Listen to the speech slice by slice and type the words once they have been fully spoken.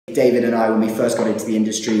David and I, when we first got into the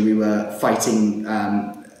industry, we were fighting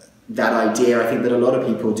that idea. I think that a lot of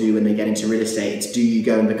people do when they get into real estate. It's, do you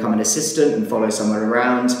go and become an assistant and follow someone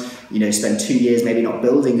around, you know, spend 2 years maybe not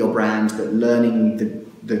building your brand, but learning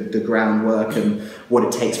the groundwork and what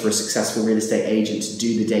it takes for a successful real estate agent to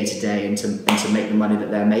do the day-to-day and to make the money that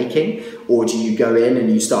they're making? Or do you go in and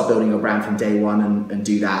you start building your brand from day one and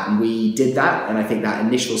do that? And we did that, and I think that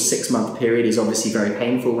initial 6-month period is obviously very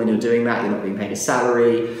painful when you're doing that. You're not being paid a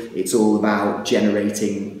salary. It's all about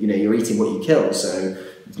generating, you know, you're eating what you kill. So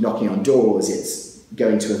it's knocking on doors, it's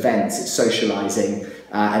going to events, it's socializing.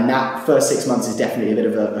 And that first 6 months is definitely a bit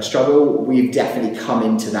of a struggle. We've definitely come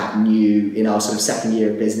into that in our sort of second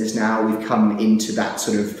year of business now, we've come into that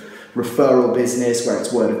sort of referral business where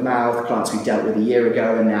it's word of mouth, clients we've dealt with a year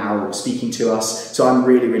ago and now speaking to us. So I'm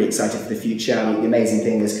really, really excited for the future. The amazing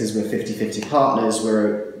thing is, because we're 50-50 partners,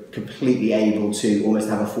 we're completely able to almost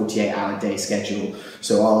have a 48-hour day schedule.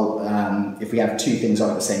 So I'll, if we have 2 things on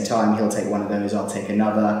at the same time, he'll take one of those, I'll take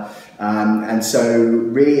another. And so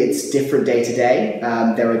really it's different day to day.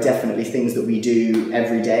 There are definitely things that we do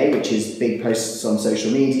every day, which is big posts on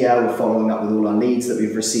social media. We're following up with all our leads that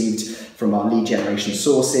we've received from our lead generation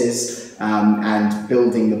sources, and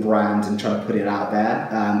building the brand and trying to put it out there.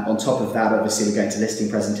 On top of that, obviously we're going to listing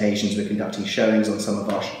presentations, we're conducting showings on some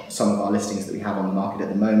of our listings that we have on the market at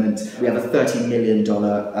the moment. We have a $30 million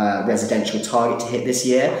residential target to hit this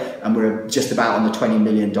year, and we're just about on the $20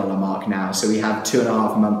 million mark now. So we have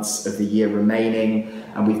 2.5 months of the year remaining,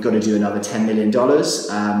 and we've got to do another $10 million.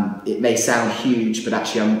 It may sound huge, but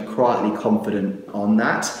actually I'm quietly confident on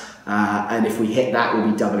that. And if we hit that, we'll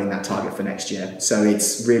be doubling that target for next year. So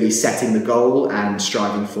it's really setting the goal and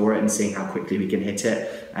striving for it and seeing how quickly we can hit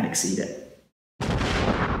it and exceed it.